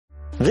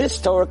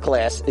This Torah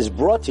class is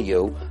brought to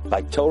you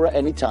by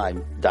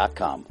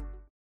TorahAnytime.com.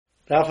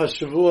 Daf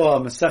HaShavua,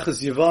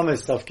 Maseches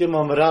Yevamos, Daf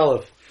Gimel Amud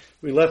Aleph.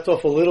 We left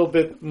off a little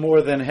bit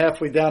more than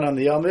halfway down on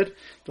the Amud.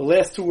 The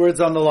last two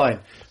words on the line.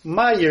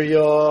 Ma'ir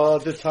ya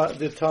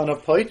the Tana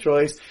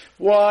Poitrois.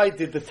 Why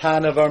did the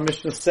Tana of our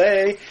Mishnah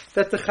say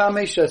that the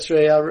Chamesh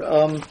Esrei are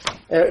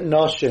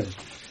Noshim?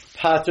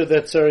 Pater,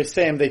 that's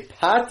saying they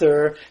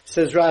pater,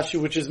 says Rashi,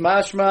 which is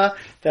mashma,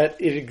 that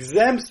it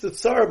exempts the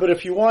tzara, but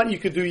if you want, you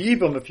could do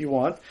yibam if you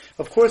want.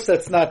 Of course,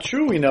 that's not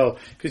true, we know,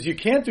 because you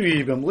can't do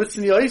yibam.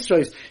 Listen to the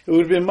Yisrais. It would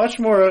have been much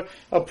more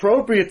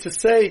appropriate to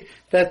say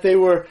that they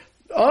were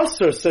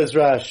asur, says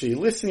Rashi.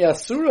 Listen to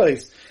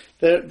Asurais,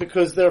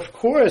 because they're, of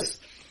course,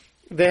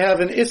 they have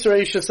an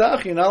Isra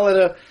Ishasach.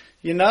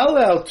 You're not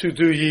allowed to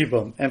do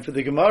yibam. And for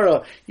the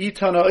Gemara,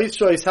 Itana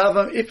Yisrais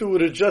Havam, if it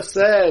would have just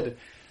said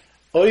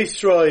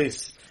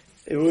Oisrois,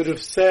 it would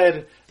have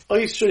said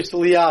Oisrois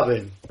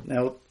Liyavim.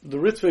 Now, the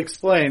Ritva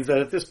explains that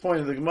at this point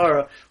in the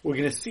Gemara, we're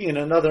going to see in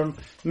another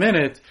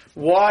minute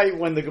why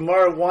when the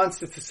Gemara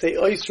wants it to say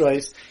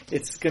Oisrois,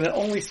 it's going to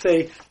only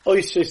say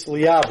Oisrois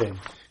Liyavim.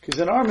 Because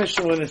in our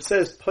mission, when it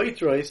says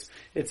Poitrois,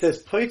 it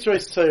says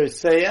Poitrois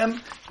Tzorosayim,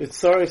 it's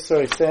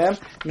Tzorosayim,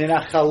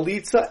 Mina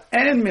Chalitza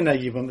and Mina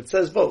Yibam. It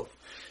says both.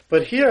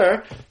 But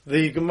here,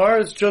 the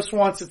Gemara just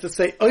wants it to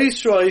say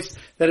Oisrois,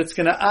 that it's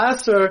going to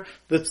answer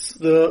the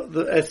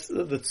Tzoros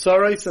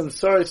and the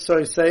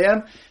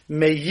Tzorosayim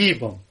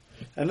Meyibam.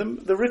 And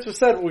the Ritva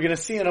said, we're going to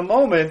see in a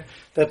moment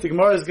that the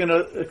Gemara is going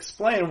to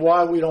explain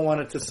why we don't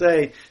want it to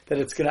say that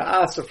it's going to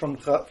answer from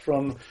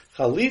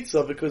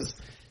Chalitza, because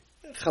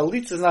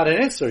Chalitza is not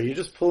an Isser, you're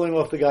just pulling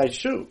off the guy's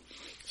shoe.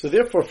 So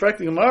therefore,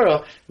 Frankel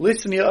Gemara,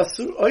 listen to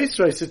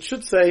Oisrois, it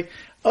should say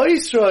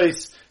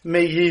Oisrois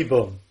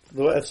Meyibam.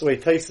 That's the way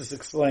Taisus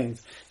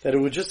explains, that it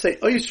would just say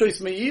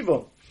Oisrois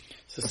Meyibam.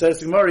 So says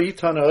the Gemara,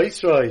 Itana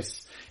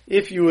Oisrois.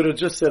 If you would have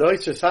just said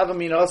Oisrois,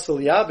 Havamin Asal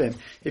Yabim,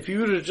 if you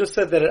would have just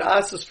said that it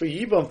asks for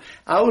Yibam,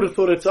 I would have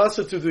thought it's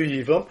also to do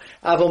Yibam,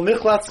 Aval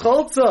Michlatz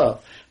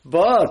Chalza.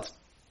 But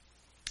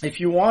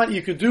if you want,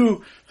 you could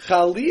do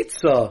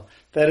Chalitza,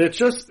 that it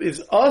just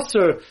is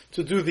usher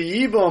to do the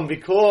Yibam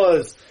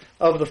because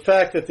of the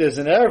fact that there's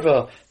an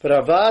erva, but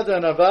Avada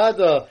and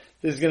Avada,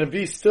 there's going to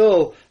be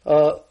still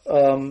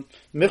Michlas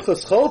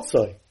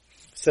Choltzai,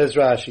 says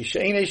Rashi.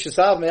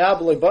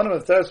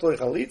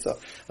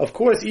 Of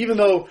course, even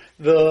though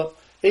the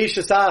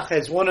Eishasach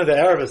has one of the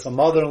ervas, a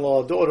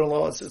mother-in-law, a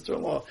daughter-in-law, a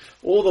sister-in-law,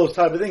 all those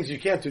type of things, you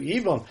can't do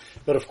Yibam.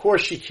 But of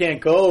course she can't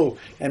go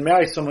and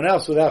marry someone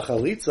else without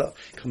Chalitza.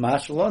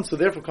 Kamashvalon. So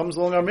therefore comes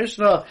along our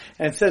Mishnah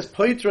and says,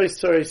 Poitrois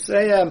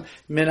Tzorosayim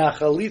Mina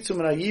Chalitza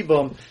Mina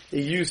Yibam.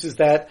 It uses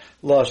that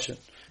Lashon.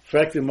 So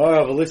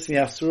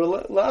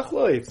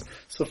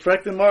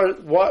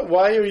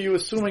why are you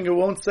assuming it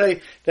won't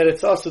say that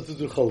it's also to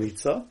do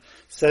Chalitza?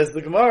 Says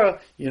the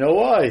Gemara, you know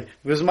why?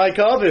 Because my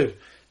Kavid.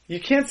 You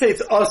can't say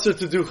it's usher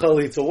to do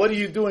chalitza. What are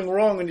you doing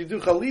wrong when you do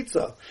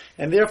chalitza?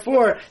 And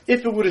therefore,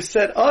 if it would have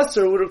said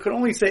usher, it could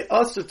only say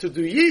usher to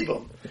do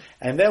yibam.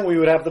 And then we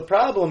would have the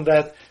problem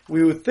that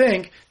we would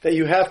think that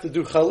you have to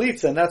do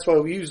chalitza, and that's why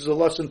we use the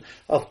lashon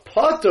of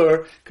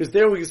pater, because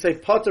there we can say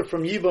pater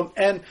from yibam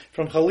and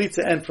from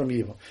chalitza and from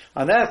yibam.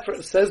 On that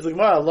says the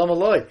Gemara, Lama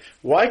Loi,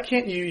 why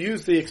can't you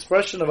use the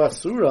expression of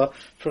asura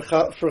for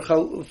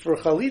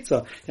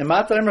chalitza? And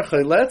Mataymer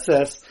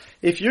chayletzes,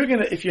 if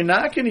you're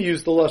not going to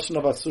use the lashon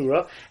of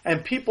asura,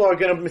 and people are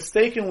going to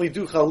mistakenly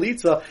do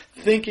chalitza,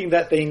 thinking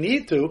that they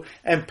need to,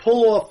 and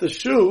pull off the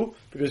shoe,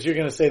 because you're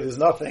going to say there's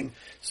nothing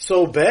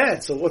so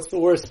bad. So what's the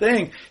worst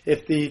thing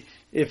if they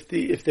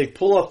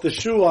pull off the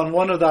shoe on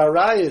one of the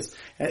arayas?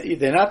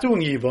 They're not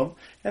doing yibam,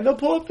 and they'll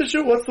pull off the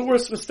shoe. What's the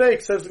worst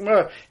mistake? Says the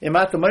Gemara. If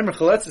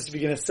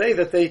you're going to say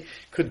that they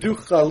could do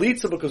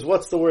chalitza, because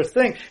what's the worst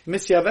thing?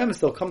 Yevamos,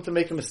 they'll come to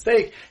make a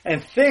mistake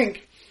and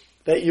think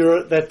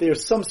that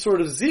there's some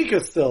sort of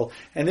zika still,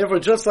 and therefore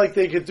just like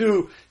they could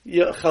do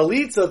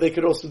chalitza, they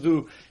could also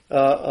do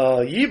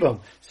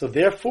yibam. So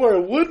therefore,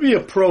 it would be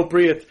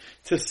appropriate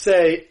to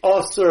say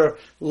aser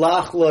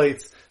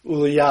lachloitz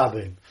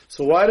uliyabim.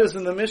 So why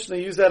doesn't the Mishnah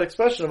use that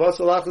expression of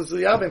aser lachloitz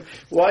uliyabim?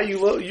 Why are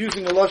you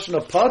using a lashon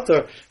of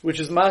pater,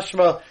 which is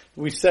mashma?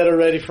 We said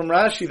already from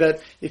Rashi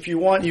that if you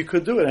want, you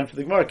could do it. And for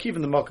the Gemara,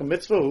 keeping the makam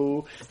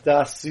mitzvah,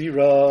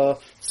 dasira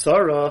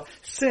sarah,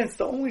 since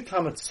the only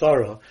time it's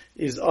sarah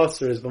is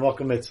aser is the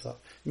makam mitzvah,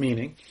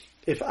 meaning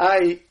if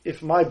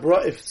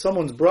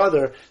someone's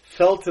brother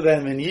fell to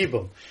them in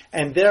Yibam,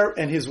 and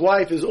his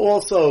wife is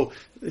also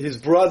his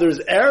brother's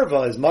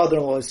erva, his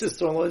mother-in-law, his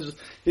sister-in-law,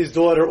 his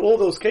daughter, all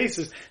those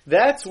cases,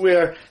 that's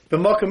where the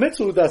makam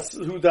mitzvah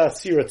who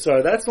das sira,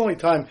 that's the only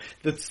time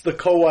that the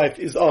co-wife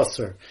is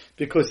aser.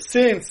 Because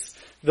since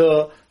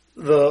the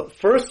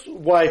first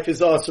wife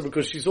is aser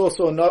because she's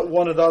also not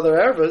one of the other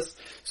ervas,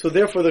 so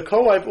therefore the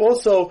co-wife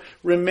also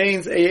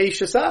remains a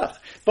yeshasach.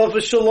 But for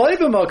shaloi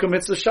b'makam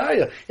mitzvah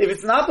shaya, if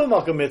it's not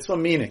b'makam mitzvah,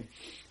 meaning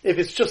if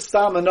it's just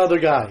stam another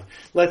guy,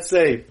 let's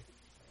say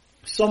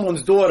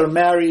someone's daughter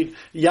married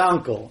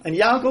Yankel, and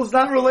Yankel's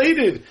not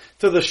related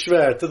to the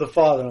shver, to the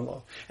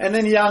father-in-law, and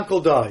then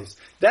Yankel dies.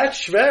 That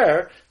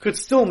shver could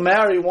still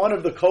marry one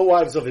of the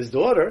co-wives of his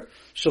daughter,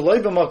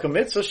 shaloi b'makam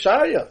mitzvah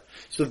shaya.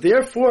 So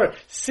therefore,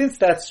 since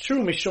that's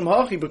true, mishum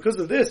hachi, because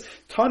of this,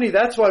 Tani,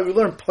 that's why we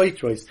learn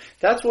paitros.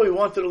 That's why we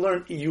wanted to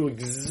learn, you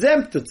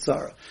exempted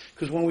tzara.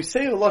 Because when we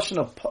say a lashon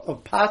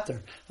of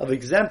pater, of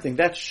exempting,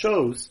 that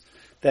shows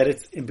that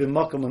it's in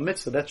b'makam a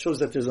mitzvah. That shows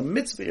that there's a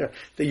mitzvah here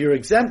that you're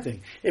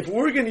exempting. If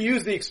we're going to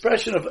use the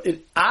expression of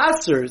it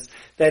asers,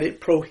 that it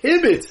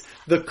prohibits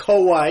the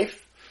co-wife,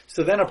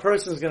 so then a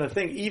person is going to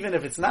think, even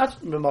if it's not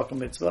b'makam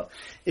mitzvah,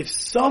 if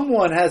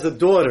someone has a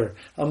daughter,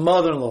 a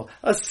mother-in-law,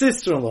 a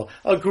sister-in-law,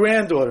 a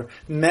granddaughter,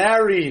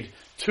 married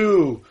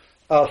to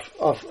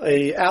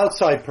a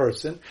outside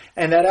person,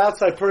 and that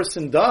outside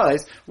person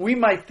dies, we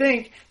might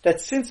think that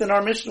since in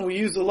our mission we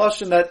use the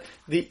lashon that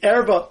the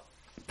erba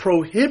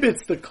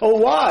prohibits the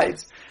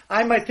co-wives,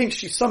 I might think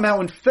she somehow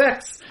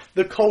infects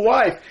the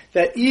co-wife,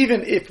 that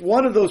even if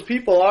one of those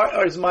people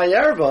is my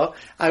erva,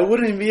 I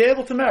wouldn't even be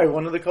able to marry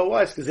one of the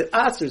co-wives, because it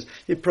asers,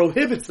 it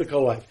prohibits the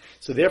co-wife.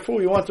 So therefore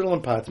we want to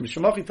learn pater.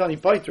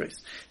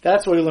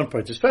 That's why we learn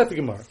pater.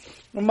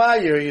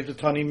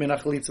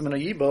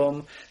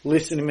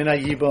 Listen,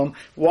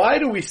 why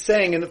do we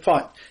saying in the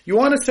fine? You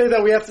want to say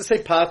that we have to say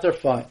pater,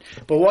 fine.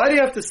 But why do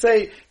you have to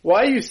say,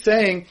 why are you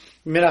saying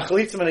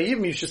minachalitza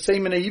minayibam? You should say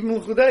minayibam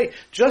l'chudei.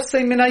 Just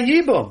say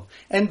minayibam.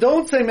 And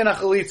don't say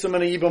minachalitza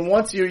minayibam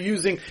once you're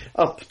using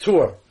a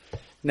p'tur.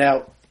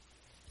 Now,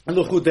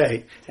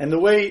 l'chudei. And the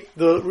way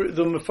the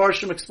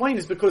Mefarshim explain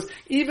is because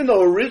even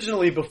though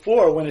originally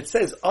before, when it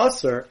says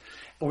aser,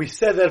 we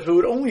said that if it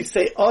would only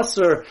say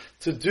aser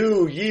to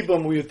do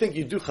yibam, we would think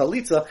you do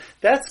chalitza.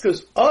 That's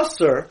because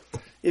aser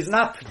is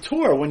not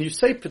patur. When you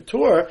say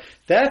patur,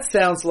 that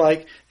sounds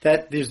like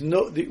that there's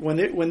no,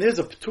 when there's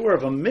a patur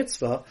of a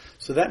mitzvah,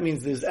 so that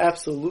means there's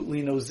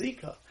absolutely no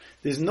zika.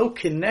 There's no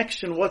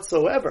connection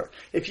whatsoever.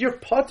 If you're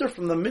patur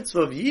from the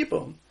mitzvah of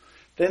yibam,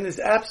 then there's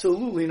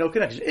absolutely no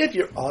connection. If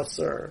you're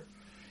aser,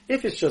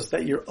 if it's just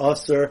that you're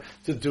aser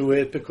to do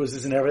it because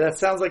there's an error, that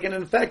sounds like an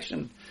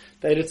infection.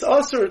 That it's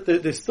aser,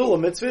 there's still a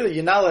mitzvah, that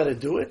you're not allowed to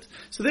do it.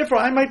 So therefore,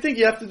 I might think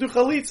you have to do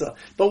chalitza.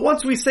 But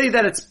once we say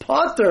that it's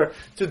pater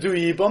to do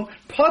yibam,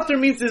 pater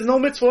means there's no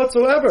mitzvah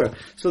whatsoever.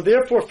 So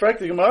therefore,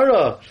 Frankel,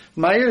 Gemara,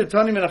 ma'ir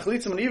tani min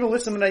chalitza, and even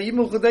listen min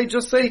yibam l'chudei,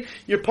 just say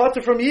you're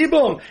pater from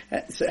yibam.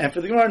 And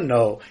for the Gemara,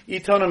 no.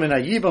 Itana min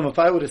yibam, if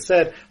I would have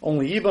said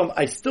only yibam,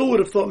 I still would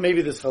have thought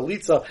maybe this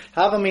chalitza,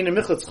 havamin and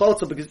michlatz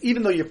chalitza, because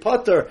even though you're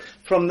pater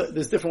from,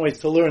 there's different ways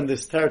to learn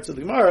this teretz of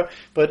the Gemara,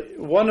 but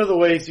one of the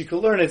ways you can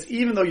learn is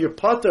even though you're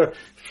pater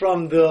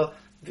from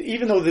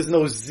even though there's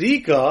no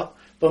zika,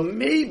 but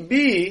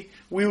maybe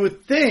we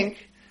would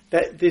think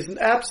that there's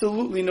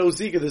absolutely no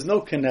zika, there's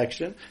no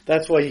connection.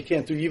 That's why you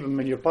can't do even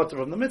when you're pater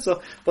from the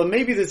mitzvah. But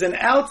maybe there's an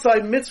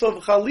outside mitzvah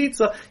of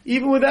chalitza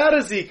even without a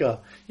zika.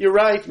 You're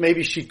right.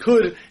 Maybe she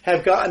could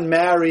have gotten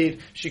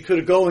married. She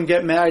could go and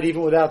get married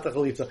even without the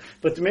chalitza.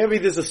 But maybe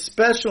there's a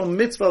special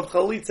mitzvah of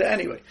chalitza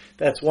anyway.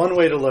 That's one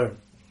way to learn.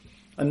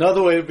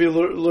 Another way to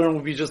learn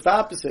would be just the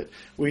opposite,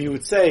 where you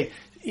would say,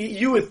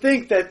 you would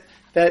think that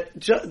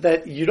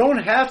you don't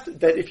have to,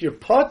 that if you're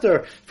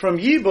pater from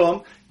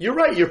yibam, you're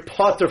right, you're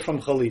pater from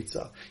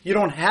chalitza. You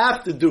don't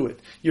have to do it.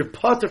 You're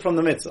pater from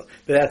the mitzvah.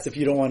 But that's if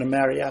you don't want to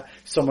marry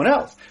someone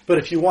else. But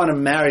if you want to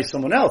marry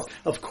someone else,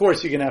 of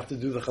course you're going to have to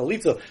do the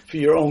chalitza for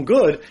your own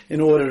good in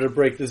order to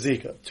break the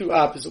zika. Two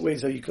opposite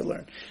ways how you could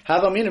learn.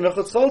 That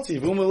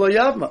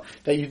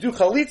you do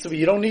chalitza, but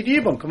you don't need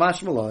yibam.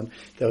 Kamash Milan.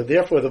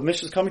 Therefore, the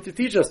Mishnah is coming to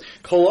teach us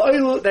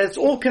that it's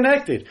all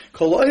connected.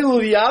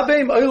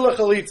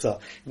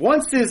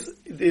 Once there's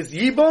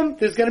yibam,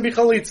 there's going to be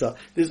chalitza.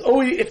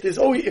 If there's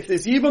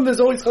yibam,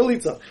 there's always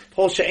chalitza.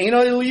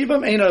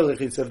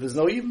 If there's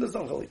no yibam, there's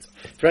no chalitza.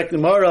 Frankel,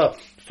 Gemara,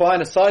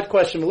 fine, a side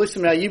question.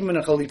 Listen, why are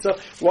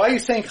you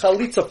saying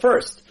chalitza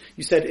first?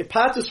 You said it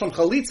paters from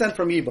chalitza and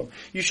from yibam.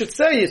 You should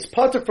say it's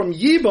pater from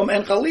yibam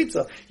and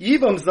chalitza.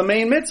 Yibam is the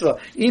main mitzvah.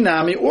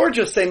 Inami, or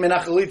just say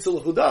menach chalitza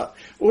l'chudah,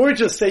 or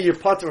just say you're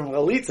pater from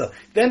chalitza.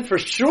 Then for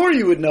sure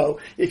you would know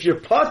if you're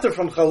pater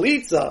from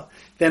chalitza,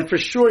 then for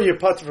sure you're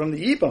pater from the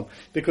yibam.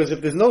 Because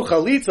if there's no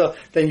chalitza,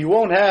 then you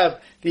won't have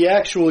the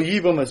actual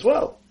yibam as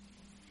well.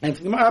 And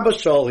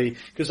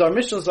because our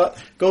mission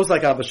goes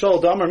like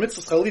Abashol, Damar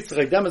mitzvah chalitza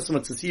chaydemis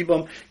mitzvah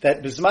yibam,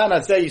 that b'zman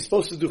hazeh you're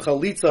supposed to do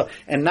chalitza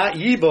and not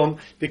yibam,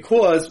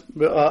 because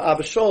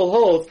Abashol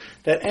holds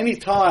that any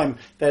time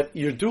that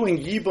you're doing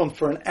yibam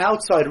for an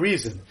outside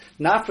reason,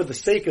 not for the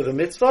sake of the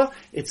mitzvah,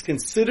 it's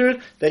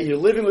considered that you're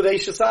living with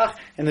Eishasach,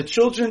 and the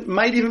children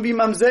might even be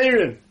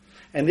mamzerim.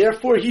 And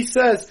therefore he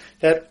says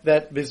that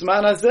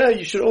Bizman Hazeh,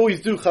 you should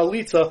always do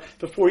Chalitza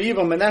before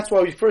Yibam, and that's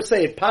why we first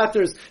say it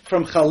paters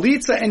from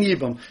Chalitza and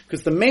Yibam,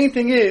 because the main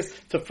thing is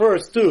to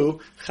first do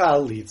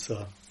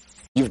Chalitza.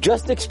 You've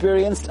just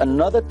experienced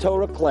another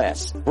Torah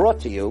class brought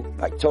to you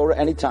by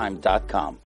TorahAnytime.com.